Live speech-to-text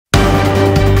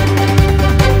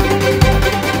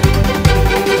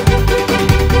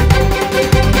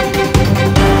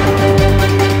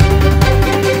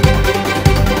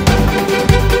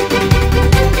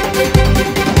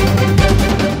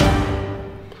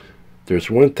There's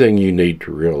one thing you need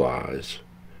to realize.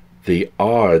 The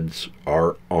odds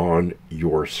are on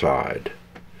your side.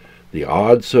 The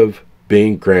odds of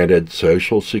being granted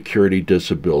Social Security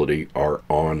disability are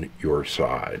on your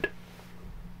side.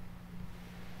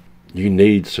 You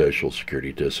need Social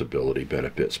Security disability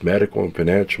benefits, medical and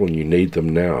financial, and you need them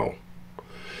now.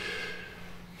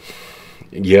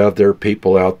 Yeah, there are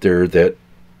people out there that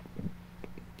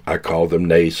I call them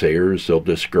naysayers. They'll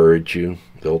discourage you.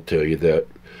 They'll tell you that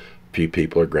few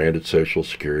people are granted Social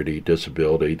Security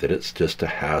disability, that it's just a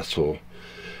hassle,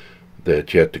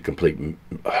 that you have to complete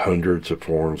hundreds of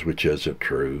forms, which isn't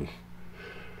true.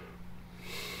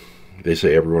 They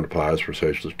say everyone applies for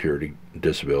Social Security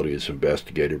disability is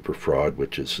investigated for fraud,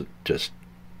 which is just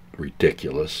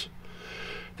ridiculous.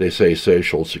 They say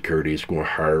Social Security is going to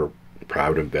hire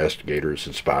private investigators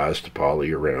and spies to follow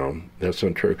you around. That's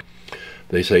untrue.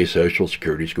 They say Social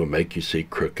Security is going to make you see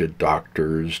crooked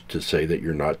doctors to say that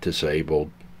you're not disabled.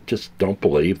 Just don't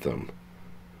believe them.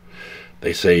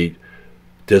 They say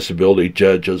disability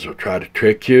judges will try to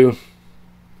trick you.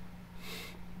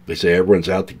 They say everyone's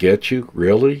out to get you.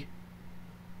 Really?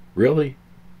 Really?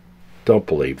 Don't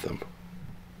believe them.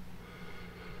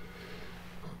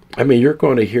 I mean, you're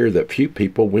going to hear that few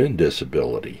people win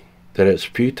disability, that it's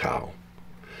futile.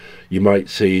 You might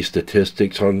see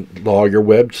statistics on lawyer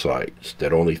websites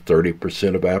that only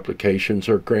 30% of applications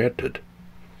are granted.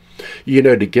 You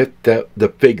know, to get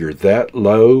the figure that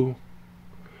low,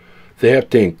 they have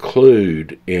to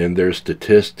include in their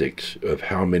statistics of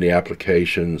how many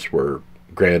applications were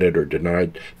granted or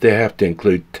denied, they have to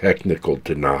include technical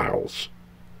denials,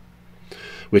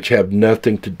 which have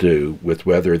nothing to do with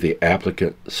whether the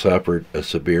applicant suffered a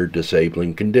severe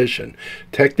disabling condition.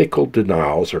 Technical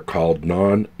denials are called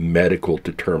non-medical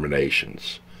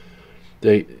determinations.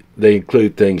 They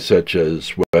include things such as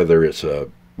whether it's a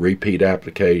repeat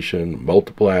application,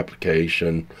 multiple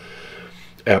applications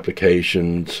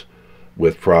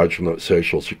with fraudulent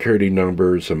Social Security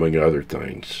numbers, among other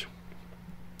things.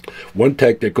 One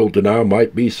technical denial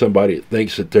might be somebody that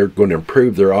thinks that they're going to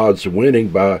improve their odds of winning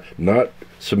by not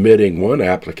submitting one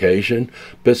application,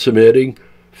 but submitting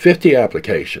 50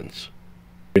 applications.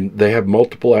 And they have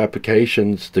multiple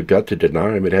applications, they've got to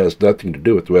deny them. It has nothing to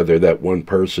do with whether that one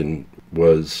person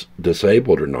was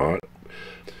disabled or not.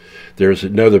 There's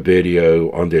another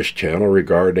video on this channel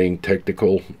regarding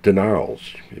technical denials.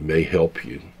 It may help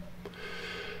you.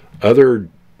 Other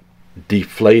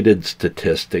deflated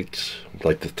statistics,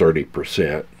 like the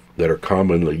 30%, that are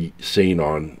commonly seen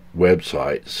on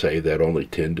websites say that only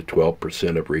 10 to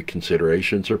 12% of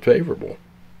reconsiderations are favorable.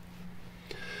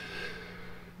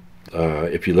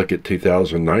 If you look at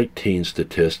 2019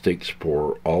 statistics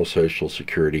for all Social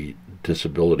Security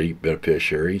disability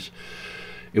beneficiaries,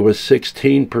 it was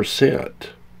 16%.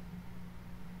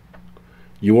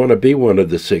 You want to be one of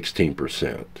the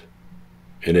 16%.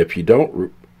 And if you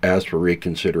don't ask for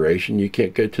reconsideration, you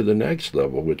can't go to the next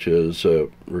level, which is a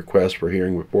request for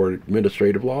hearing before an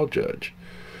administrative law judge.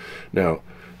 Now,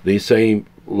 these same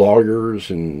lawyers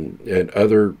and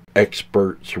other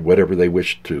experts, or whatever they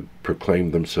wish to proclaim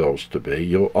themselves to be,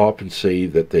 you'll often see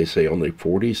that they say only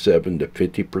 47 to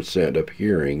 50% of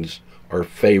hearings are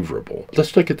favorable.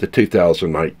 Let's look at the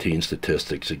 2019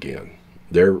 statistics again.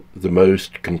 They're the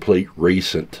most complete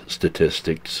recent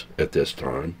statistics at this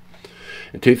time.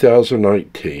 In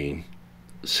 2019,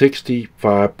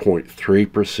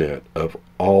 65.3% of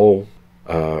all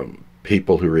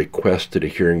people who requested a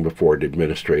hearing before an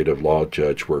administrative law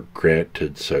judge were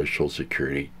granted Social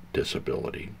Security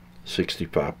disability.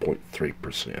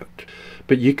 65.3%.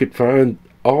 But you could find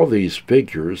all these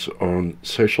figures on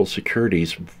Social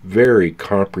Security's very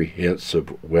comprehensive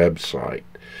website.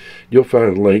 You'll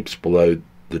find links below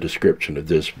the description of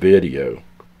this video.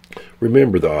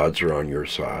 Remember, the odds are on your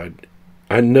side.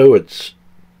 I know it's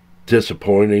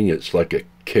disappointing. It's like a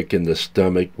kick in the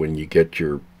stomach when you get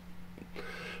your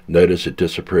notice of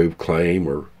disapproved claim,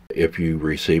 or if you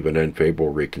receive an unfavorable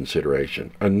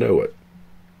reconsideration. I know it.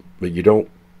 But you don't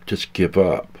just give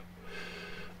up.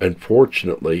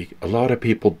 Unfortunately, a lot of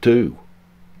people do.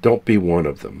 Don't be one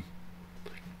of them.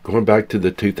 Going back to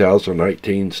the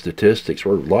 2019 statistics,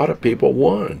 where a lot of people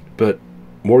won, but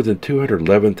more than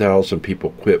 211,000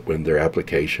 people quit when their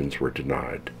applications were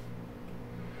denied.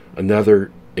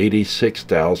 Another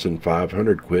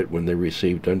 86,500 quit when they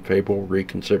received unfavorable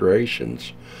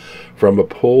reconsiderations. From a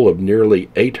pool of nearly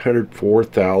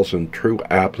 804,000 true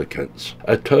applicants,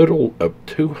 a total of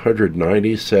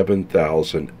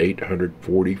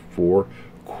 297,844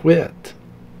 quit.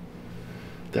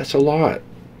 That's a lot.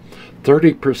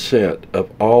 30% of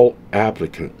all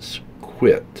applicants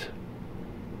quit.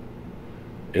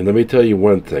 And let me tell you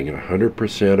one thing,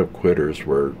 100% of quitters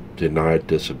were denied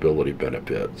disability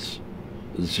benefits.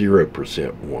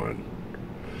 0% won.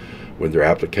 When their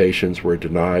applications were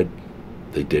denied,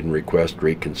 they didn't request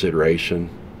reconsideration.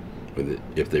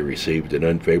 If they received an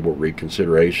unfavorable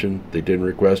reconsideration, they didn't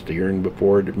request a hearing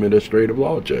before an administrative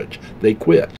law judge. They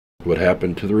quit. What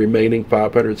happened to the remaining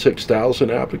 506,000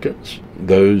 applicants?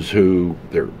 Those who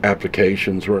their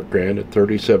applications weren't granted,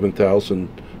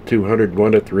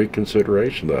 37,201 at the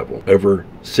reconsideration level. Over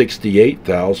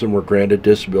 68,000 were granted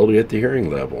disability at the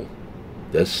hearing level.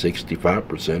 That's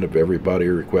 65% of everybody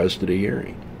who requested a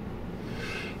hearing.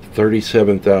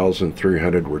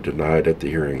 37,300 were denied at the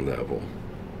hearing level.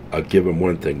 I'll give them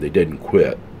one thing, they didn't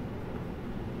quit.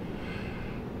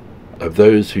 Of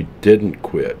those who didn't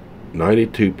quit,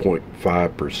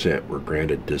 92.5% were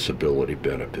granted disability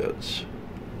benefits.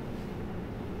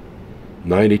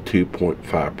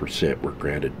 92.5% were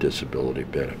granted disability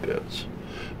benefits.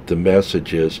 The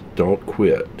message is, don't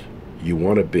quit. You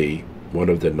want to be one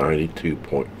of the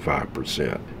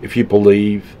 92.5%. If you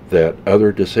believe that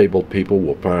other disabled people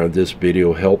will find this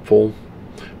video helpful,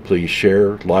 please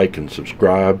share, like, and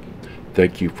subscribe.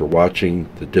 Thank you for watching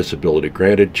the Disability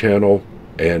Granted channel,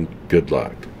 and good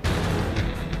luck.